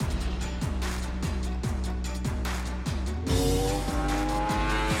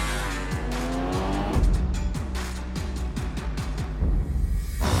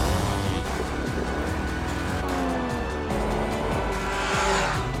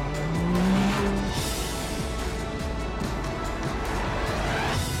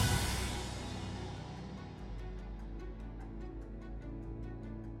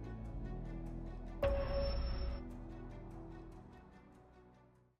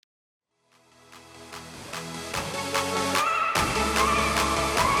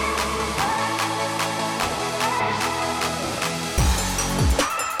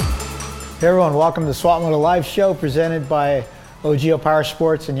Hey everyone, welcome to the Swap Moto Live Show presented by OGO Power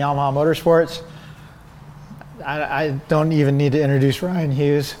Sports and Yamaha Motorsports. I don't even need to introduce Ryan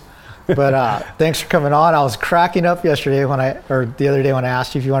Hughes, but thanks for coming on. I was cracking up yesterday the other day when I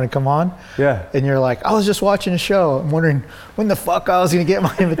asked you if you wanted to come on. Yeah. And you're like, I was just watching a show. I'm wondering when the fuck I was going to get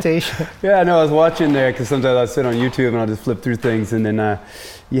my invitation. Yeah, no, I was watching there because sometimes I'll sit on YouTube and I'll just flip through things, and then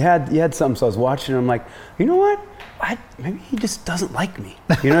you had something, so I was watching and I'm like, you know what? Maybe he just doesn't like me.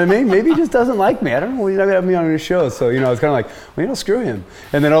 You know what I mean? Maybe he just doesn't like me. I don't know. He's not going to have me on his show. So, I was kind of like, well, screw him.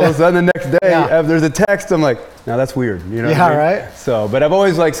 And then all of a sudden the next day, after there's a text, I'm like, no, that's weird. You know what I mean? Right. So, but I've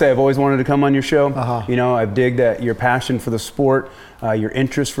always, I've always wanted to come on your show. I've digged that your passion for the sport, your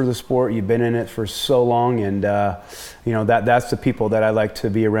interest for the sport. You've been in it for so long. And, that's the people that I like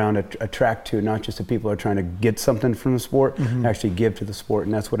to be around, attract to, not just the people who are trying to get something from the sport, actually give to the sport.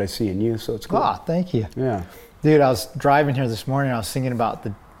 And that's what I see in you. So it's cool. Oh, thank you. Yeah. Dude, I was driving here this morning. I was thinking about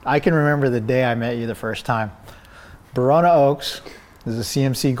I can remember the day I met you the first time. Barona Oaks, this is a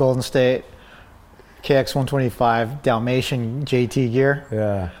CMC Golden State KX 125 Dalmatian JT gear.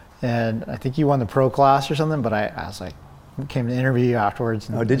 Yeah. And I think you won the pro class or something, but I was like, came to interview you afterwards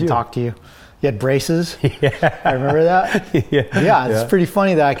and talk to you. You had braces. Yeah. I remember that. Yeah. It's pretty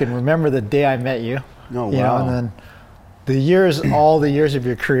funny that I can remember the day I met you. Oh, wow. And then all the years of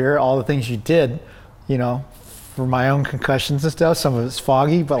your career, all the things you did, for my own concussions and stuff, some of it's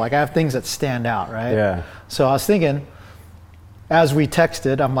foggy, but I have things that stand out, right? Yeah. So I was thinking, as we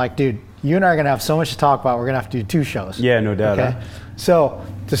texted, I'm like, dude, you and I are gonna have so much to talk about, we're gonna have to do 2 shows. Yeah, no doubt. Okay. So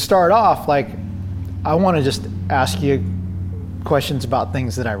to start off, I wanna just ask you questions about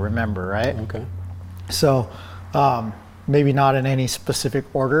things that I remember, right? Okay. So maybe not in any specific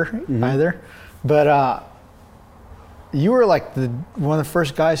order either, but you were one of the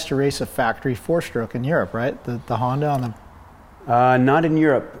first guys to race a factory 4-stroke in Europe, right? The Honda on the... Not in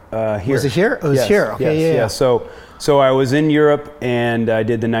Europe, here. Was it here? It was here, okay, yeah. So I was in Europe and I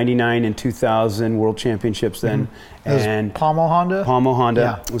did the 99 and 2000 World Championships then. And Pommel Honda? Pommel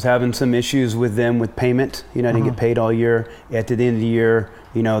Honda. Was having some issues with them with payment. I didn't get paid all year. At the end of the year,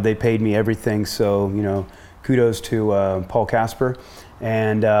 they paid me everything. So, kudos to Paul Casper.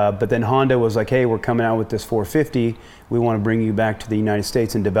 And but then Honda was like, hey, we're coming out with this 450. We want to bring you back to the United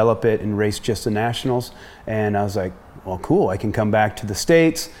States and develop it and race just the nationals. And I was like, well, cool. I can come back to the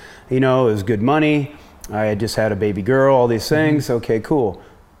States. It was good money. I had just had a baby girl, all these things. Okay, cool.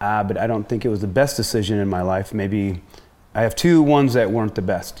 But I don't think it was the best decision in my life. Maybe I have 2 ones that weren't the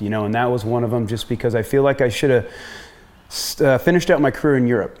best, and that was one of them just because I feel like I should have finished out my career in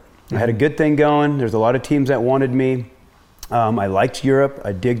Europe. I had a good thing going. There's a lot of teams that wanted me. I liked Europe.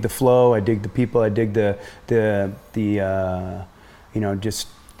 I dig the flow. I dig the people. I dig the just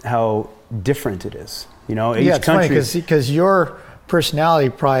how different it is. Each it's country. Funny because your personality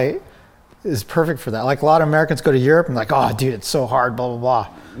probably is perfect for that. A lot of Americans go to Europe and oh, dude, it's so hard, blah, blah, blah.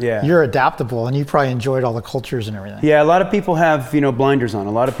 Yeah. You're adaptable and you probably enjoyed all the cultures and everything. Yeah, a lot of people have, blinders on.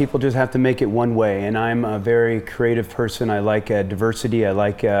 A lot of people just have to make it one way. And I'm a very creative person. I like diversity. I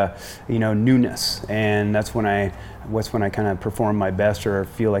like, newness. And that's when I kind of perform my best or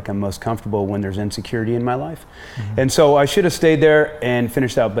feel like I'm most comfortable when there's insecurity in my life. And so I should have stayed there and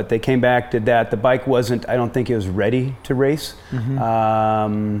finished out, but they came back, did that. The bike I don't think it was ready to race.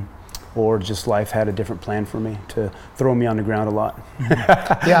 Or just life had a different plan for me to throw me on the ground a lot.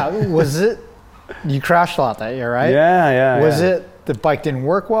 Yeah, was it, you crashed a lot that year, right? Yeah. Was it the bike didn't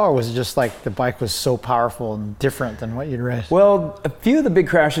work well, or was it just the bike was so powerful and different than what you'd raced? Well, a few of the big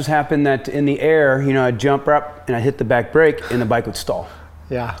crashes happened that in the air, I'd jump up and I'd hit the back brake and the bike would stall.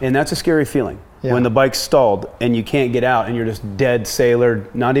 Yeah. And that's a scary feeling when the bike's stalled and you can't get out and you're just dead sailor,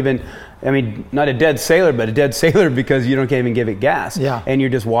 not a dead sailor, but a dead sailor because you can't even give it gas. Yeah. And you're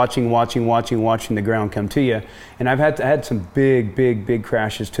just watching the ground come to you. And I had some big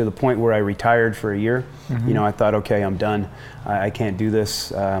crashes to the point where I retired for a year. I thought, okay, I'm done. I can't do this.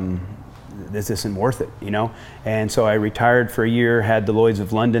 This isn't worth it, And so I retired for a year, had the Lloyd's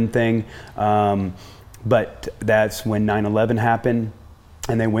of London thing. But that's when 9/11 happened.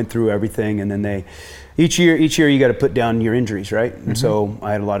 And they went through everything, and then each year you got to put down your injuries, right? And so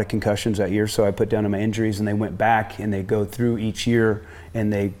I had a lot of concussions that year, so I put down my injuries, and they went back and they go through each year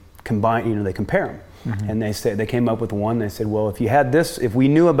and they combine, they compare them. And they came up with one. They said, well, if we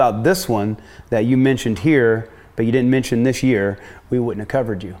knew about this one that you mentioned here, but you didn't mention this year, we wouldn't have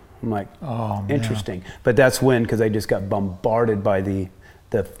covered you. I'm like, oh, interesting. But that's because I just got bombarded by the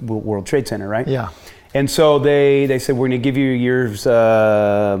World Trade Center, right? Yeah. And so they said, we're going to give you a year's,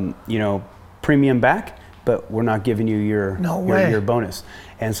 premium back. but we're not giving you your bonus.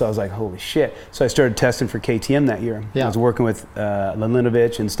 And so I was like, holy shit. So I started testing for KTM that year. Yeah. I was working with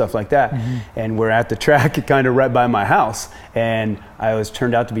Lalinovich and stuff like that. And we're at the track kind of right by my house. And I was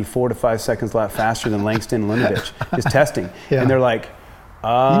turned out to be 4 to 5 seconds lap faster than Langston and Lalinovich, just testing. Yeah. And they're like,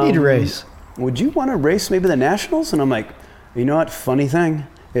 you need to race. Would you want to race maybe the Nationals? And I'm like, you know what, funny thing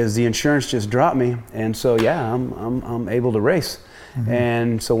is the insurance just dropped me. And so, yeah, I'm able to race.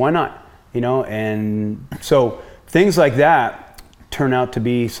 And so why not? You know, and so things like that turn out to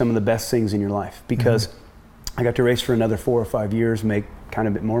be some of the best things in your life, because I got to race for another 4 or 5 years, make kind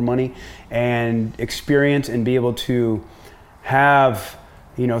of a bit more money, and experience and be able to have,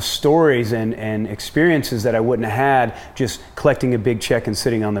 you know, stories and experiences that I wouldn't have had just collecting a big check and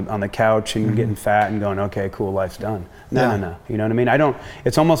sitting on the couch and getting fat and going, okay, cool, life's done. No. You know what I mean?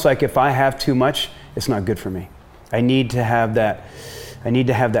 It's almost like if I have too much, it's not good for me. I need to have that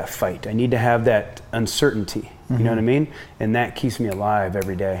fight. I need to have that uncertainty. You know what I mean? And that keeps me alive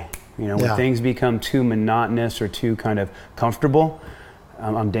every day. You know, when things become too monotonous or too kind of comfortable,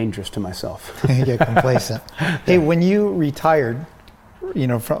 I'm dangerous to myself. You get complacent. Hey, when you retired, you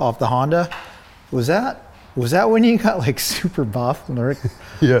know, off the Honda, was that when you got like super buff?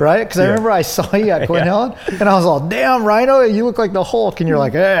 Yeah. Right? Because I remember I saw you at Glen Helen, and I was all, damn, Rhino, you look like the Hulk. And you're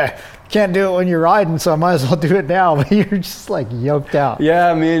like, can't do it when you're riding, so I might as well do it now. But you're just like yoked out. Yeah,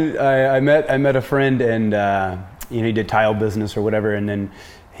 I mean, I met a friend, and you know, he did tile business or whatever, and then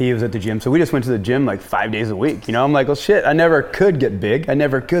he was at the gym. So we just went to the gym like 5 days a week. You know, I'm like, well, shit, I never could get big. I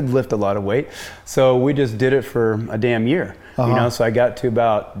never could lift a lot of weight. So we just did it for a damn year. You know, so I got to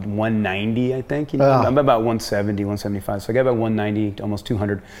about 190, I think. You know, I'm about 170, 175. So I got about 190, almost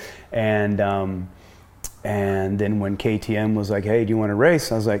 200. And then when KTM was like, hey, do you want to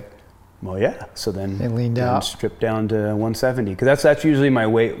race? I was like, well, yeah. So then they leaned out, stripped down to 170, because that's usually my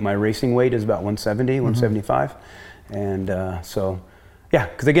weight. My racing weight is about 170, 175, and so yeah.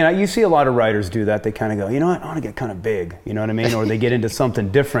 Because again, you see a lot of riders do that. They kind of go, you know what, I want to get kind of big. You know what I mean? Or they get into something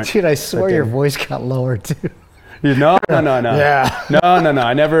different. Dude, I swear your voice got lower too. No. Yeah. No.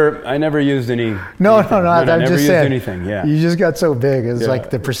 I never used any. No. I'm never just used saying. Anything. Yeah. You just got so big. It's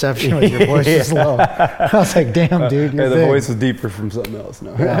like the perception was your voice is low. I was like, damn, dude, you're the big. voice is deeper from something else.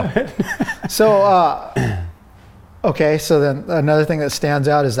 No. Yeah. So, okay. So then another thing that stands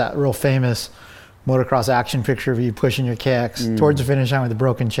out is that real famous motocross action picture of you pushing your KX towards the finish line with a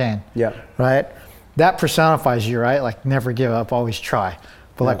broken chain. Yeah. Right. That personifies you, right? Like never give up, always try.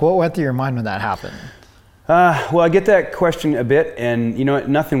 But like, what went through your mind when that happened? Well, I get that question a bit, and you know what?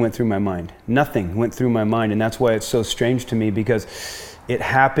 Nothing went through my mind. Nothing went through my mind, and that's why it's so strange to me, because it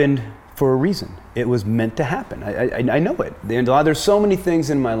happened for a reason. It was meant to happen. I know it. There's so many things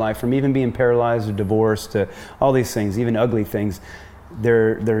in my life, from even being paralyzed or divorced to all these things, even ugly things.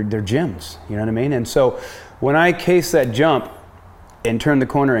 They're gems. You know what I mean? And so when I cased that jump and turned the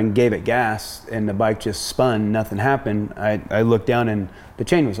corner and gave it gas, and the bike just spun, nothing happened. I looked down and the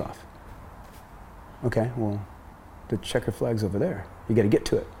chain was off. Okay, well, the checker flag's over there. You got to get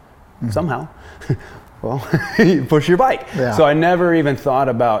to it somehow. Well, you push your bike. Yeah. So I never even thought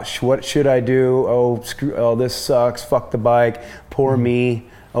about what should I do? Oh, screw! Oh, this sucks. Fuck the bike. Poor me.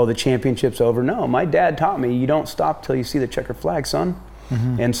 Oh, the championship's over. No, my dad taught me you don't stop till you see the checker flag, son.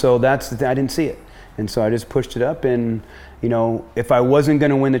 And so that's the thing. I didn't see it, and so I just pushed it up. And you know, if I wasn't going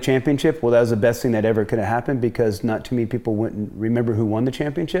to win the championship, well, that was the best thing that ever could have happened, because not too many people wouldn't remember who won the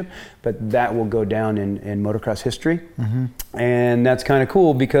championship, but that will go down in motocross history. And that's kind of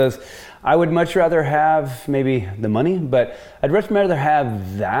cool, because I would much rather have maybe the money, but I'd much rather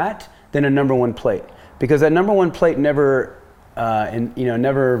have that than a number one plate, because that number one plate never,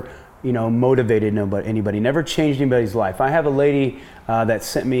 motivated anybody, never changed anybody's life. I have a lady that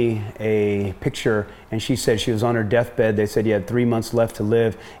sent me a picture, and she said she was on her deathbed. They said you had 3 months left to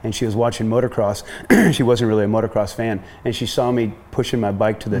live, and she was watching motocross. She wasn't really a motocross fan, and she saw me pushing my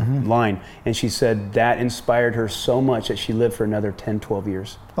bike to the line, and she said that inspired her so much that she lived for another 10, 12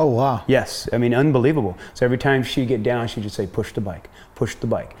 years. Oh, wow. Yes, I mean, unbelievable. So every time she'd get down, she'd just say, push the bike, push the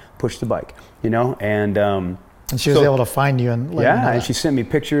bike, push the bike, you know, and she was able to find you and let you know and that. she sent me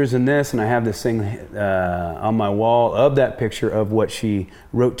pictures and this, and I have this thing on my wall of that picture of what she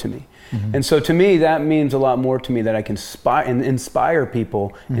wrote to me. And so to me, that means a lot more to me, that I can inspire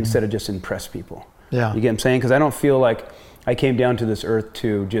people instead of just impress people. Yeah. You get what I'm saying? Because I don't feel like I came down to this earth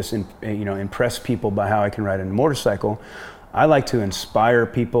to just impress people by how I can ride a motorcycle. I like to inspire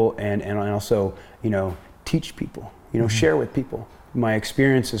people and also teach people, share with people my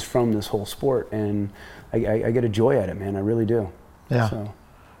experiences from this whole sport, and I get a joy at it, man. I really do. Yeah. So.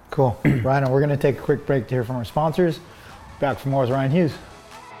 Cool. Ryan, we're going to take a quick break to hear from our sponsors. Back for more with Ryan Hughes.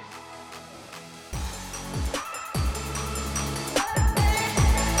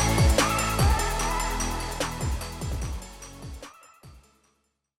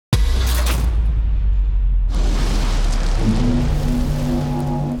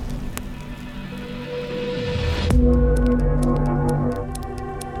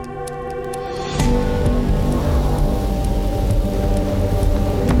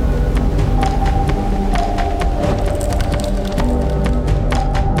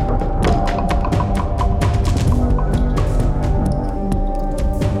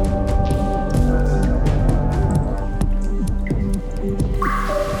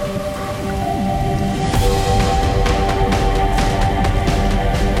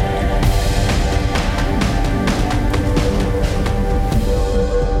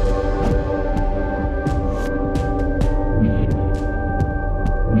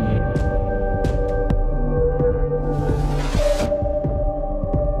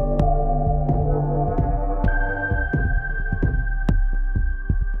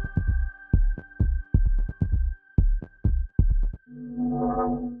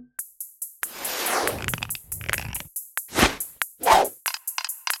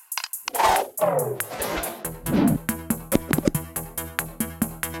 Hey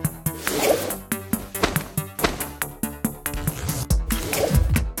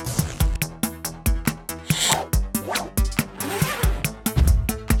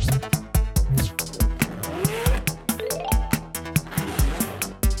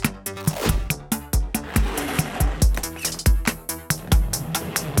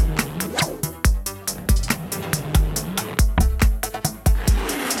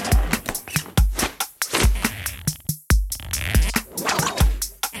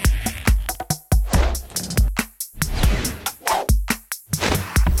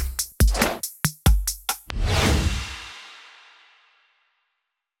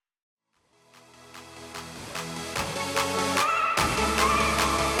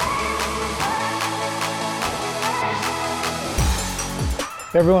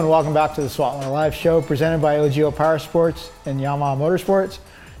everyone, welcome back to the Swatland Live Show presented by OGIO Power Sports and Yamaha Motorsports.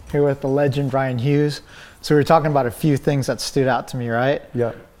 Here with the legend Ryan Hughes. So we were talking about a few things that stood out to me, right?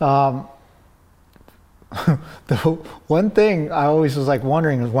 Yeah. The one thing I always was like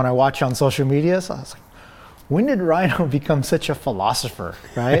wondering is when I watch you on social media, so I was like, when did Rhino become such a philosopher,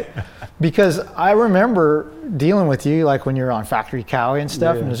 right? Because I remember dealing with you like when you were on Factory Cowie and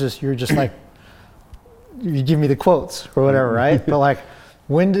stuff, and it's just you're just like, you give me the quotes or whatever, right? But like,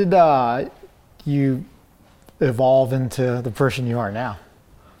 when did you evolve into the person you are now?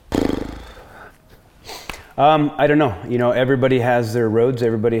 I don't know. You know, everybody has their roads.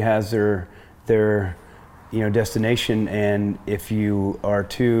 Everybody has their destination. And if you are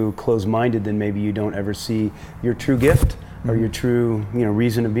too close-minded, then maybe you don't ever see your true gift or your true,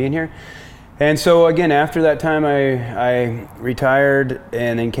 reason of being here. And so again, after that time, I retired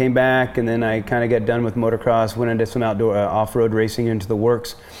and then came back, and then I kind of got done with motocross, went into some outdoor off-road racing into the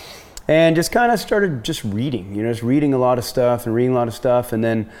works, and just kind of started just reading, just reading a lot of stuff. And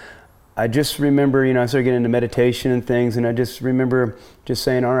then I just remember, I started getting into meditation and things, and I just remember just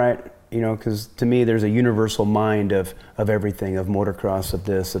saying, all right, because to me, there's a universal mind of everything, of motocross,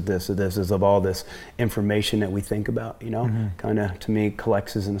 of all this information that we think about, kind of, to me,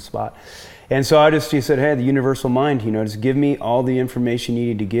 collects in a spot. And so I just said, hey, the universal mind, just give me all the information you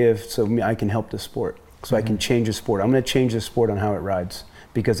need to give so I can help the sport, so I can change the sport. I'm going to change the sport on how it rides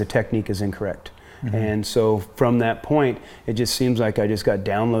because the technique is incorrect. And so from that point, it just seems like I just got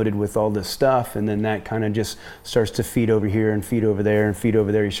downloaded with all this stuff, and then that kind of just starts to feed over here and feed over there and feed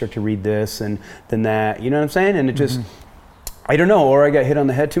over there. You start to read this and then that, you know what I'm saying? And it just, I don't know, or I got hit on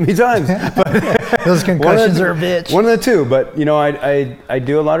the head too many times. But those concussions are a bitch. One of the two, but I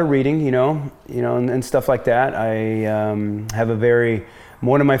do a lot of reading, and stuff like that. I have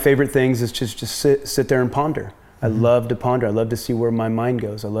one of my favorite things is just sit there and ponder. I love to ponder. I love to see where my mind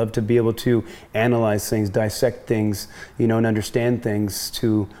goes. I love to be able to analyze things, dissect things, and understand things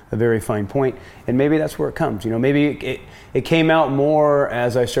to a very fine point. And maybe that's where it comes. Maybe it came out more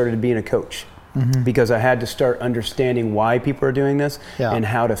as I started being a coach, because I had to start understanding why people are doing this and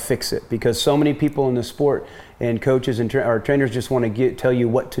how to fix it. Because so many people in the sport and coaches and our trainers just want to tell you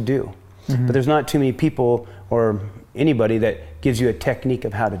what to do. But there's not too many people or anybody that gives you a technique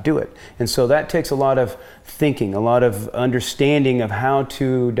of how to do it. And so that takes a lot of thinking, a lot of understanding of how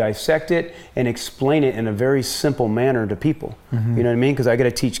to dissect it and explain it in a very simple manner to people. You know what I mean? Because I got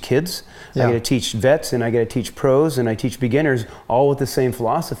to teach kids, I got to teach vets, and I got to teach pros, and I teach beginners, all with the same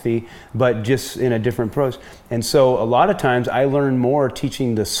philosophy, but just in a different approach. And so a lot of times I learn more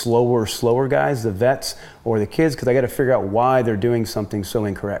teaching the slower guys, the vets or the kids, because I got to figure out why they're doing something so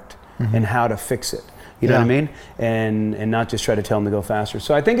incorrect and how to fix it. You know what I mean? And not just try to tell them to go faster.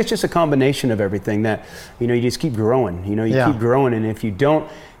 So I think it's just a combination of everything that, you just keep growing. You keep growing, and if you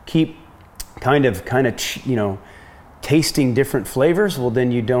don't keep kind of tasting different flavors, well,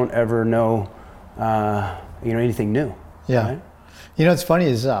 then you don't ever know, anything new. Yeah. Right? What's funny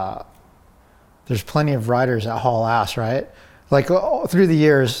is there's plenty of riders that haul ass, right? Like through the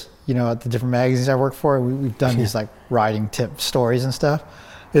years, at the different magazines I work for, we've done these like riding tip stories and stuff.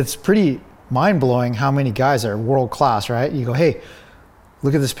 It's pretty mind-blowing how many guys are world-class, right? You go, hey,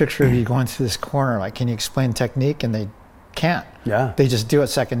 look at this picture of you going through this corner. Like, can you explain technique? And they can't. Yeah. They just do it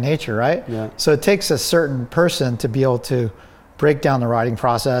second nature, right? Yeah. So it takes a certain person to be able to break down the riding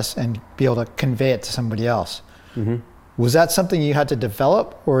process and be able to convey it to somebody else. Was that something you had to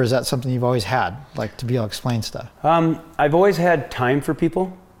develop, or is that something you've always had, like to be able to explain stuff? I've always had time for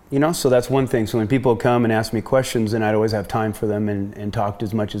people. So that's one thing. So when people come and ask me questions, then I'd always have time for them and talked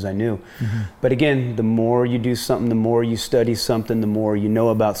as much as I knew. But again, the more you do something, the more you study something, the more you know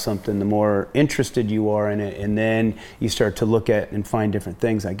about something, the more interested you are in it. And then you start to look at and find different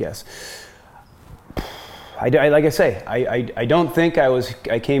things, I guess. like I say, I don't think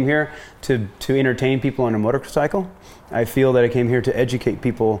I came here to entertain people on a motorcycle. I feel that I came here to educate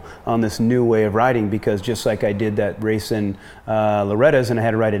people on this new way of riding, because just like I did that race in Loretta's and I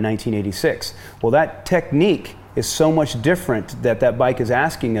had to ride in 1986. Well, that technique is so much different that bike is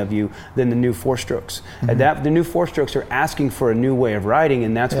asking of you than the new four strokes. And the new four strokes are asking for a new way of riding,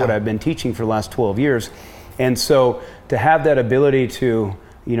 and that's what I've been teaching for the last 12 years. And so to have that ability to,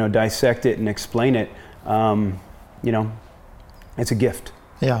 dissect it and explain it, it's a gift.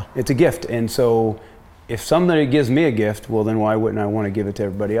 Yeah. It's a gift. And so if somebody gives me a gift, well, then why wouldn't I want to give it to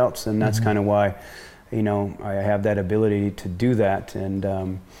everybody else? And that's kind of why, I have that ability to do that. And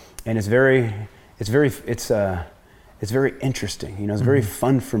it's very interesting. It's very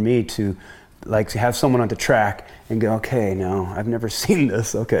fun for me to have someone on the track and go, okay, no, I've never seen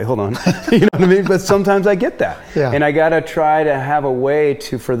this. Okay, hold on. You know what I mean? But sometimes I get that. Yeah. And I got to try to have a way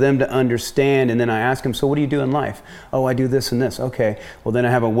for them to understand. And then I ask them, so what do you do in life? Oh, I do this and this. Okay. Well, then I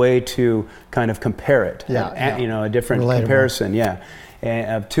have a way to kind of compare it. Yeah. A different comparison. Yeah.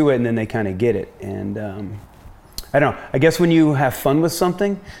 And to it, and then they kind of get it. And I don't know. I guess when you have fun with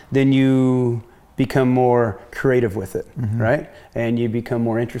something, then you become more creative with it, right? And you become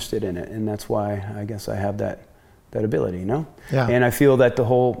more interested in it, and that's why I guess I have that ability, Yeah. And I feel that the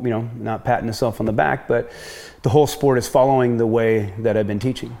whole, not patting myself on the back, but the whole sport is following the way that I've been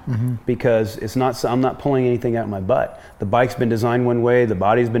teaching, because I'm not pulling anything out of my butt. The bike's been designed one way, the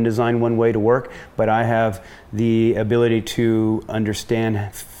body's been designed one way to work, but I have the ability to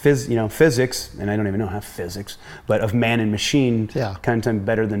understand physics, and I don't even know half physics, but of man and machine kind of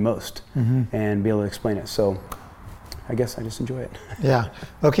better than most, and be able to explain it. So I guess I just enjoy it. Yeah.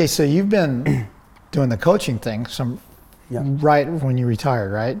 Okay, so you've been doing the coaching thing right when you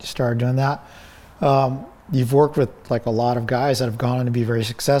retired, right? You started doing that. You've worked with a lot of guys that have gone on to be very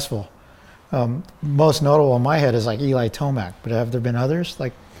successful. Most notable in my head is Eli Tomac, but have there been others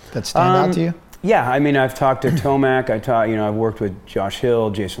that stand out to you? Yeah, I mean, I've talked to Tomac. I've worked with Josh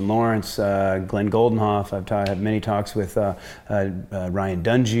Hill, Jason Lawrence, Glenn Goldenhoff. I've had many talks with Ryan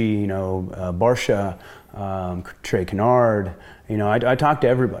Dungey, Barsha, Trey Kennard. I talk to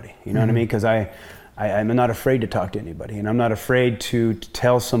everybody. You know what I mean? Because I'm not afraid to talk to anybody, and I'm not afraid to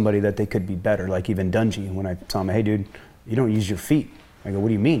tell somebody that they could be better. Like even Dungey, when I tell him, "Hey, dude, you don't use your feet." I go, "What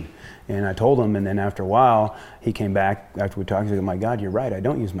do you mean?" And I told him, and then after a while, he came back after we talked. He said, "Oh my God, you're right. I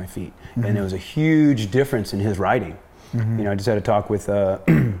don't use my feet." And there was a huge difference in his riding. I just had a talk with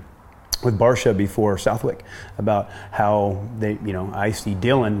Barsha before Southwick about how I see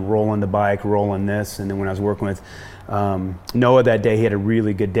Dylan rolling the bike, rolling this, and then when I was working with Noah that day, he had a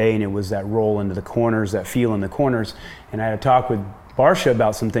really good day, and it was that roll into the corners, that feel in the corners. And I had a talk with Barsha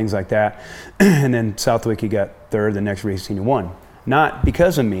about some things like that, and then Southwick, he got third. The next race he won. Not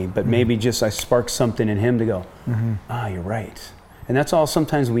because of me, but maybe just I sparked something in him to go, you're right. And that's all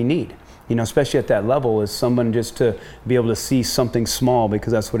sometimes we need, especially at that level, is someone just to be able to see something small,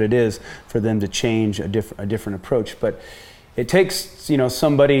 because that's what it is, for them to change a different approach. But it takes,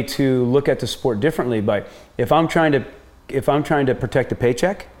 somebody to look at the sport differently. But if I'm trying to protect a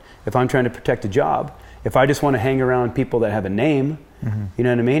paycheck, if I'm trying to protect a job, if I just want to hang around people that have a name, you know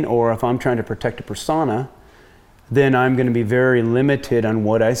what I mean? Or if I'm trying to protect a persona, then I'm going to be very limited on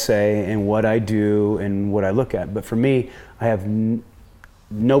what I say and what I do and what I look at. But for me, I have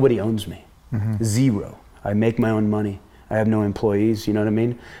nobody owns me. Zero. I make my own money. I have no employees, you know what I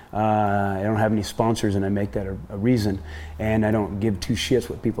mean? I don't have any sponsors, and I make that a reason. And I don't give two shits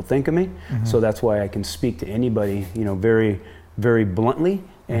what people think of me. So that's why I can speak to anybody, very, very bluntly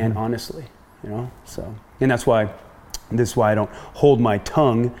and honestly, So, and that's why I don't hold my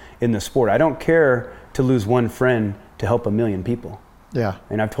tongue in the sport. I don't care to lose one friend to help a million people. Yeah.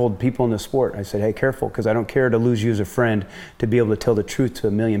 And I've told people in the sport, I said, hey, careful, because I don't care to lose you as a friend to be able to tell the truth to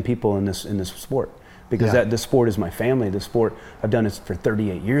a million people in this sport. Because this sport is my family. The sport, I've done this for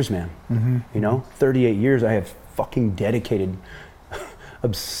 38 years, man. 38 years I have fucking dedicated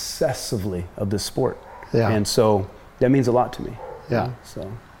obsessively of this sport. Yeah. And so that means a lot to me. Yeah. So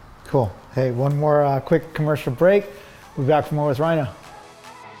cool. Hey, one more quick commercial break. We'll be back for more with Rhino.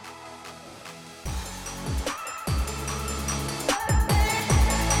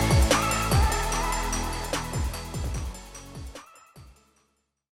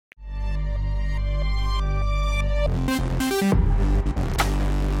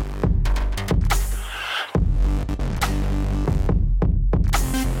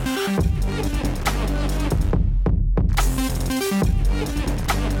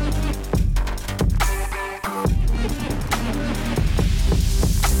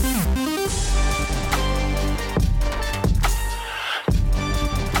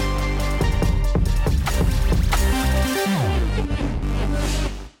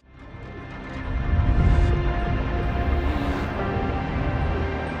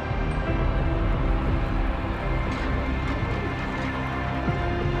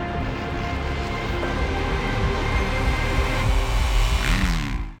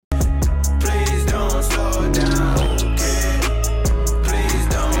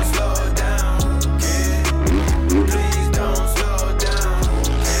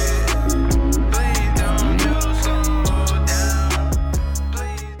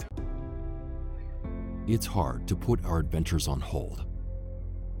 It's hard to put our adventures on hold,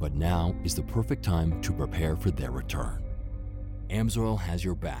 but now is the perfect time to prepare for their return. AMSOIL has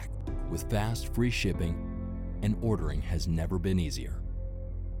your back with fast, free shipping, and ordering has never been easier.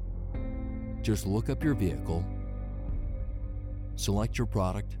 Just look up your vehicle, select your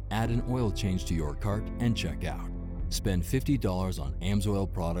product, add an oil change to your cart, and check out. Spend $50 on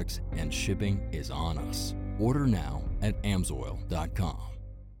AMSOIL products and shipping is on us. Order now at AMSOIL.com.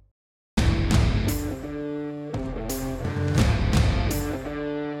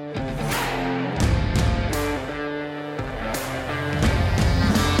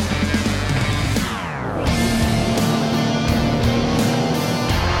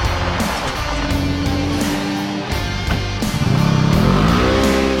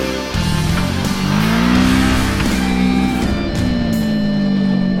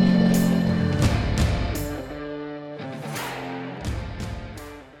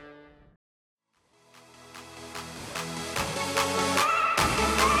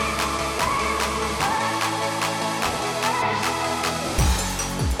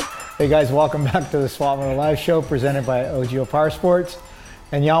 Hey guys, welcome back to the Swap Moto Live Show presented by OGIO Power Sports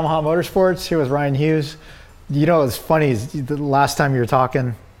and Yamaha Motorsports. Here with Ryan Hughes. You know, it's funny, is the last time you were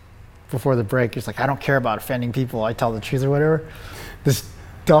talking before the break, it's like, I don't care about offending people, I tell the truth or whatever. This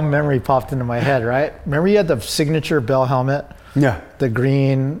dumb memory popped into my head, right? Remember you had the signature Bell helmet? Yeah. The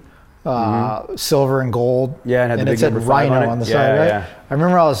green, silver and gold. Yeah, and it said Rhino on the side, right? Yeah. I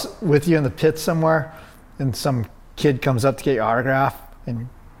remember I was with you in the pits somewhere and some kid comes up to get your autograph and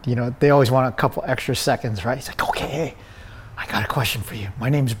you know, they always want a couple extra seconds, right? He's like, okay, hey, I got a question for you. My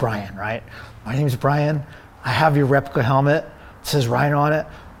name's Brian, right? My name's Brian. I have your replica helmet. It says Rhino on it.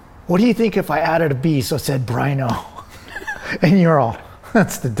 What do you think if I added a B so it said Brino? And you're all,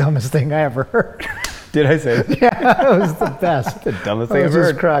 that's the dumbest thing I ever heard. Did I say that? Yeah, it was the best. The dumbest thing I've heard. I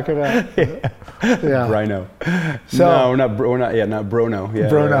was just cracking up. Yeah. Rhino. So, no, we're not, not Brono. Yeah,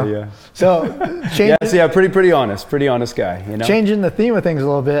 Brono. Yeah. So, pretty honest guy, you know? Changing the theme of things a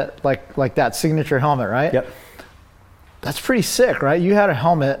little bit, like that signature helmet, right? Yep. That's pretty sick, right? You had a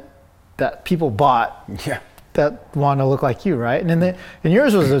helmet that people bought that wanted to look like you, right? And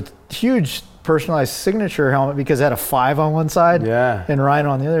yours was a huge personalized signature helmet because it had a 5 on one side and Rhino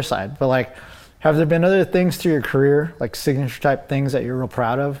on the other side. But like, have there been other things through your career, like signature type things that you're real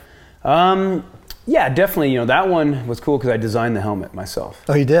proud of? Yeah, definitely. You know, that one was cool because I designed the helmet myself.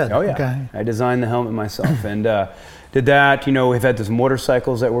 Oh, you did? Oh, yeah. Okay. I designed the helmet myself and did that. You know, we've had those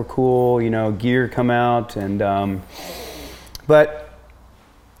motorcycles that were cool, you know, gear come out. And but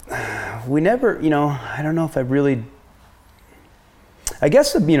we never, you know, I don't know if I really, I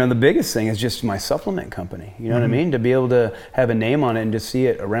guess, you know, the biggest thing is just my supplement company. You know what I mean? To be able to have a name on it and just see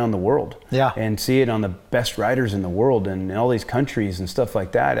it around the world. Yeah. And see it on the best riders in the world and in all these countries and stuff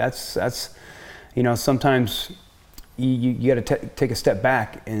like that. That's you know, sometimes you got to take a step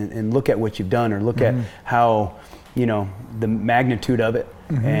back and look at what you've done or look at how, you know, the magnitude of it.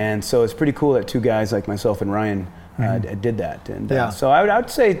 And so it's pretty cool that two guys like myself and Ryan did that. And so I would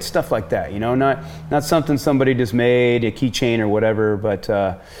say stuff like that, you know, not something somebody just made, a keychain or whatever, but,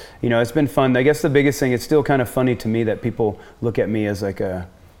 you know, it's been fun. I guess the biggest thing, it's still kind of funny to me that people look at me as like a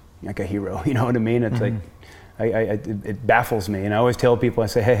hero, you know what I mean? It's like, it baffles me, and I always tell people, I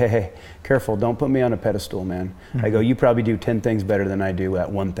say, hey, careful, don't put me on a pedestal, man. I go, you probably do 10 things better than I do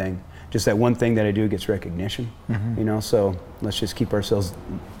at one thing. Just that one thing that I do gets recognition, you know, so let's just keep ourselves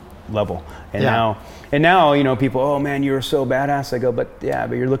level. And now, you know, people, oh man, you're so badass. I go, but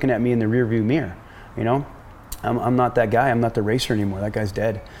you're looking at me in the rear view mirror, you know? I'm not that guy. I'm not the racer anymore. That guy's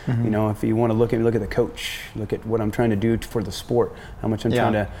dead. You know, if you want to look at me, look at the coach. Look at what I'm trying to do for the sport. How much I'm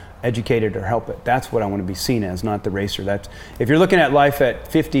trying to educate it or help it. That's what I want to be seen as, not the racer. That's if you're looking at life at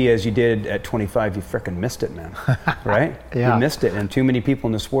 50 as you did at 25, you frickin' missed it, man. Right? You missed it. And too many people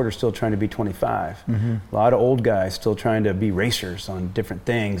in the sport are still trying to be 25. A lot of old guys still trying to be racers on different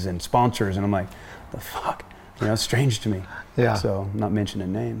things and sponsors. And I'm like, the fuck? You know, it's strange to me. Yeah. So I'm not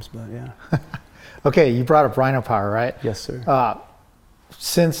mentioning names, but yeah. Okay, you brought up Rhino Power, right? Yes, sir.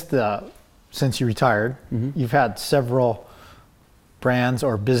 Since you retired, you've had several brands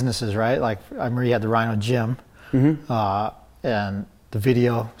or businesses, right? Like I remember you had the Rhino Gym and the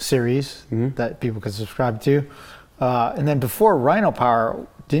video series that people could subscribe to. And then before Rhino Power,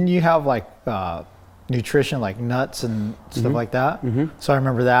 didn't you have like nutrition, like nuts and stuff like that? So I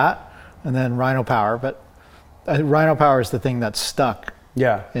remember that. And then Rhino Power, but Rhino Power is the thing that's stuck.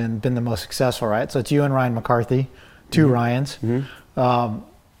 Yeah, and been the most successful, right? So it's you and Ryan McCarthy, two Ryans. What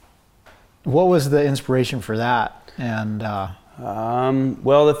was the inspiration for that? And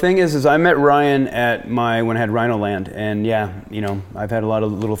Well, the thing is I met Ryan when I had Rhino Land, and yeah, you know, I've had a lot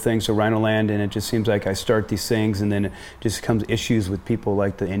of little things to Rhino Land, and it just seems like I start these things, and then it just comes issues with people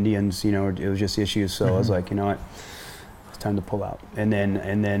like the Indians, you know, it was just issues. So I was like, you know what, it's time to pull out. And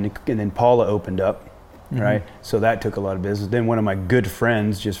then Paula opened up, right? So that took a lot of business. Then one of my good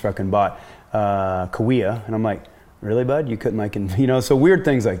friends just fucking bought Cahuilla, and I'm like, really, bud? You couldn't you know, so weird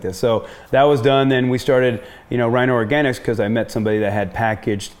things like this. So that was done. Then we started, you know, Rhino Organics, because I met somebody that had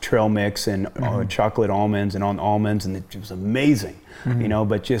packaged trail mix and chocolate almonds and on almonds, and it was amazing, you know,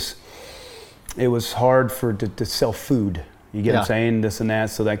 but just, it was hard to sell food. You get what I'm saying? This and that.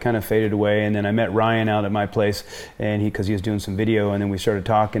 So that kind of faded away. And then I met Ryan out at my place, and because he was doing some video, and then we started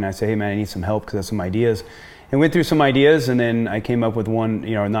talking. I said, hey man, I need some help because I have some ideas. And went through some ideas, and then I came up with one,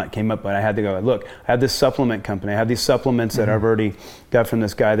 you know, not came up, but I had to go, look, I have this supplement company. I have these supplements that I've already got from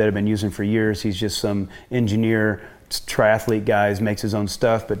this guy that I've been using for years. He's just some engineer, triathlete guy, makes his own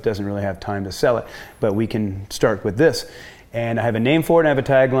stuff, but doesn't really have time to sell it. But we can start with this. And I have a name for it, and I have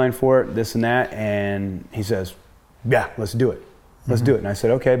a tagline for it, this and that. And he says, yeah, let's do it. Let's do it. And I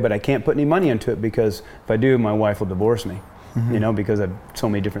said, okay, but I can't put any money into it, because if I do, my wife will divorce me, you know, because I've so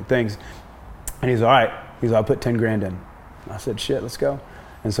many different things. And he's all right. He's, I'll put 10 grand in. I said, shit, let's go.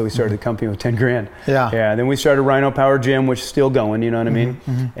 And so we started the company with 10 grand. Yeah. Yeah. Then we started Rhino Power Gym, which is still going, you know what I mean?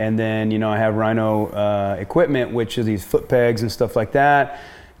 And then, you know, I have Rhino equipment, which is these foot pegs and stuff like that.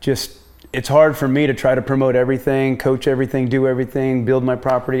 Just, it's hard for me to try to promote everything, coach everything, do everything, build my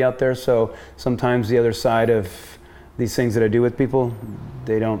property out there. So sometimes the other side of these things that I do with people,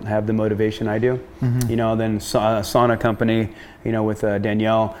 they don't have the motivation I do. You know, then sauna company, you know, with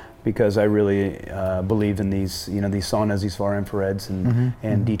Danielle, because I really believe in these, you know, these saunas, these far infrareds,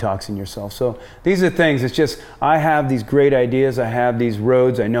 and detoxing yourself. So these are things. It's just, I have these great ideas. I have these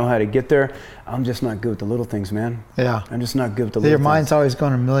roads. I know how to get there. I'm just not good with the little things, man. Yeah. I'm just not good with the little things. Your mind's always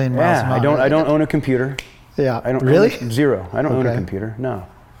going a million miles an hour. I don't own a computer. Yeah. I don't really? Zero. I don't own a computer. No,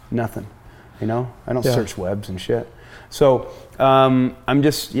 nothing. You know, I don't search webs and shit. So I'm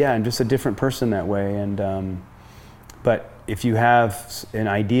just a different person that way. And but if you have an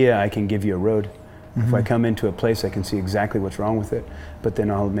idea, I can give you a road. If I come into a place, I can see exactly what's wrong with it, but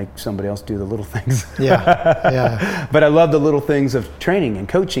then I'll make somebody else do the little things. But I love the little things of training and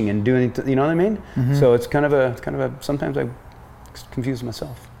coaching and doing, you know what I mean? So it's kind of a, sometimes I confuse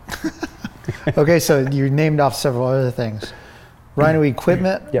myself. Okay, so you named off several other things. Rhino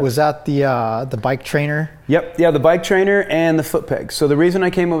equipment, was that the bike trainer? Yep, yeah, the bike trainer and the foot peg. So the reason I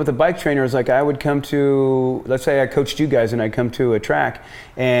came up with the bike trainer is, like, I would come to, let's say I coached you guys and I'd come to a track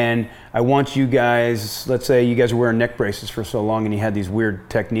and I want you guys, let's say you guys were wearing neck braces for so long and you had these weird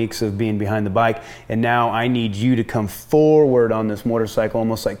techniques of being behind the bike, and now I need you to come forward on this motorcycle,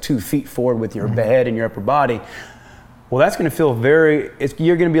 almost like 2 feet forward with your head and your upper body. Well, that's gonna feel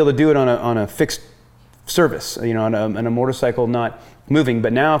you're gonna be able to do it on a fixed service, you know, on a motorcycle not moving.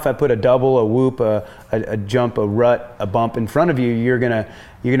 But now if I put a double, a whoop, a jump, a rut, a bump in front of you, you're gonna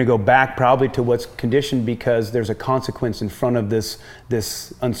go back probably to what's conditioned, because there's a consequence in front of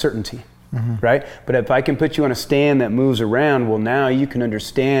this uncertainty, right? But if I can put you on a stand that moves around, well, now you can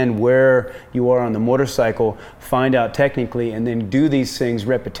understand where you are on the motorcycle, find out technically, and then do these things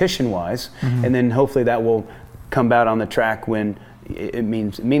repetition-wise, and then hopefully that will come out on the track when it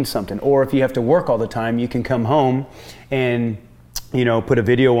means something. Or if you have to work all the time, you can come home and, you know, put a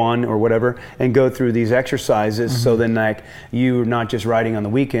video on or whatever and go through these exercises. So then, like, you're not just riding on the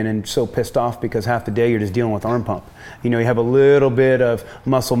weekend and so pissed off because half the day you're just dealing with arm pump. You know, you have a little bit of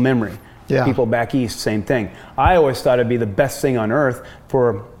muscle memory. People back east, same thing. I always thought it'd be the best thing on earth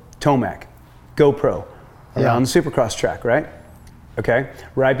for Tomac, GoPro, around the Supercross track, right? Okay,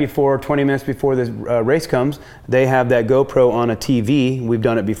 right before, 20 minutes before the race comes, they have that GoPro on a TV. We've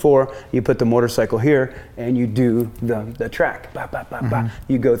done it before. You put the motorcycle here and you do the track. Bah, bah, bah, bah.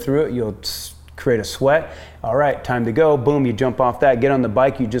 You go through it, you'll create a sweat. All right, time to go. Boom, you jump off that, get on the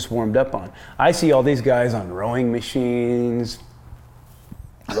bike you just warmed up on. I see all these guys on rowing machines,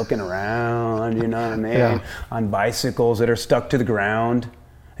 looking around, you know what I mean? On bicycles that are stuck to the ground.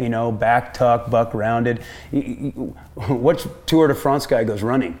 You know, back tuck, buck rounded. What Tour de France guy goes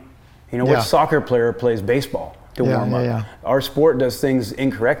running? You know, what soccer player plays baseball to warm up? Our sport does things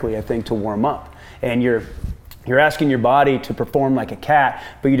incorrectly, I think, to warm up. And you're asking your body to perform like a cat,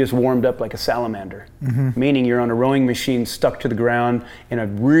 but you just warmed up like a salamander. Meaning you're on a rowing machine stuck to the ground in a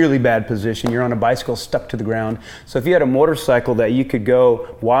really bad position. You're on a bicycle stuck to the ground. So if you had a motorcycle that you could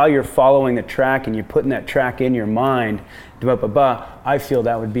go while you're following the track and you're putting that track in your mind, I feel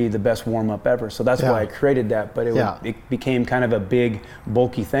that would be the best warm-up ever. So that's why I created that, but it became kind of a big,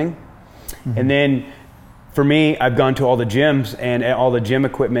 bulky thing. And then For me, I've gone to all the gyms, and all the gym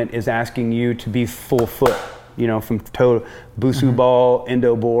equipment is asking you to be full foot, you know, from toe, Busu ball,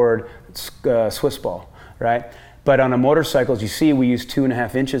 Indo board, Swiss ball, right? But on a motorcycle, as you see, we use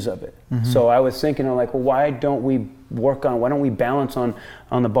 2.5 inches of it. So I was thinking, I'm like, well, why don't we balance on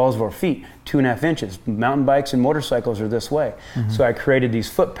the balls of our feet, 2.5 inches? Mountain bikes and motorcycles are this way. So I created these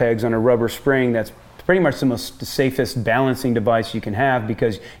foot pegs on a rubber spring that's pretty much the safest balancing device you can have,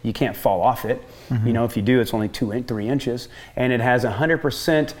 because you can't fall off it. You know, if you do, it's only 3 inches. And it has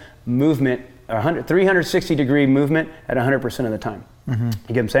 100% movement, 360 degree movement at 100% of the time. You get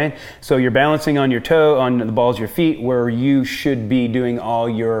what I'm saying? So you're balancing on your toe, on the balls of your feet, where you should be doing all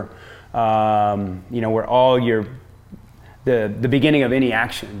your, you know, where all your, the beginning of any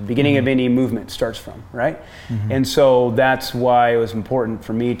action, beginning of any movement starts from, right? And so that's why it was important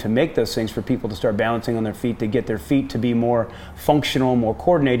for me to make those things for people to start balancing on their feet, to get their feet to be more functional, more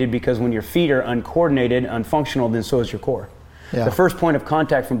coordinated, because when your feet are uncoordinated, unfunctional, then so is your core. Yeah. The first point of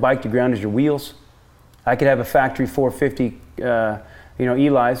contact from bike to ground is your wheels. I could have a factory 450, you know,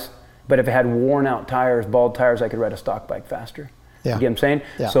 Eli's, but if it had worn out tires, bald tires, I could ride a stock bike faster. Yeah. You get what I'm saying?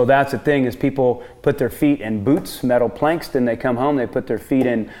 Yeah. So that's the thing, is people put their feet in boots, metal planks, then they come home, they put their feet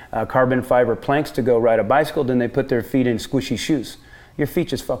in carbon fiber planks to go ride a bicycle, then they put their feet in squishy shoes. Your feet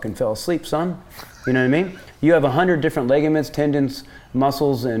just fucking fell asleep, son. You know what I mean? You have 100 different ligaments, tendons,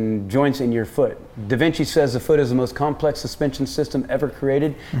 muscles, and joints in your foot. Da Vinci says the foot is the most complex suspension system ever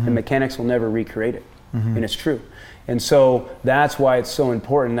created, and mechanics will never recreate it. And it's true. And so that's why it's so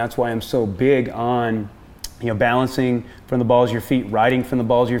important. That's why I'm so big on, you know, balancing from the balls of your feet, riding from the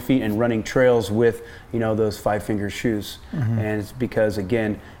balls of your feet, and running trails with, you know, those 5-finger shoes. And it's because,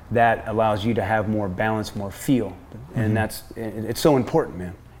 again, that allows you to have more balance, more feel. And it's so important,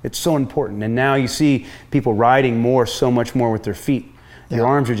 man. It's so important. And now you see people riding more, so much more with their feet. Your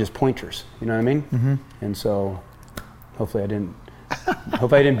arms are just pointers, you know what I mean? And so hopefully I didn't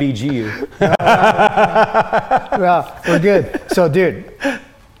BG you. Well, we're good. So, dude,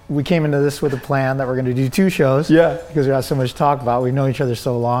 we came into this with a plan that we're going to do 2 shows. Yeah. Because we have so much to talk about. We've known each other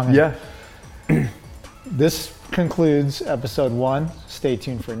so long. And this concludes episode 1. Stay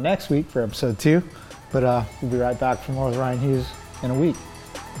tuned for next week for episode 2. But we'll be right back for more with Ryan Hughes in a week.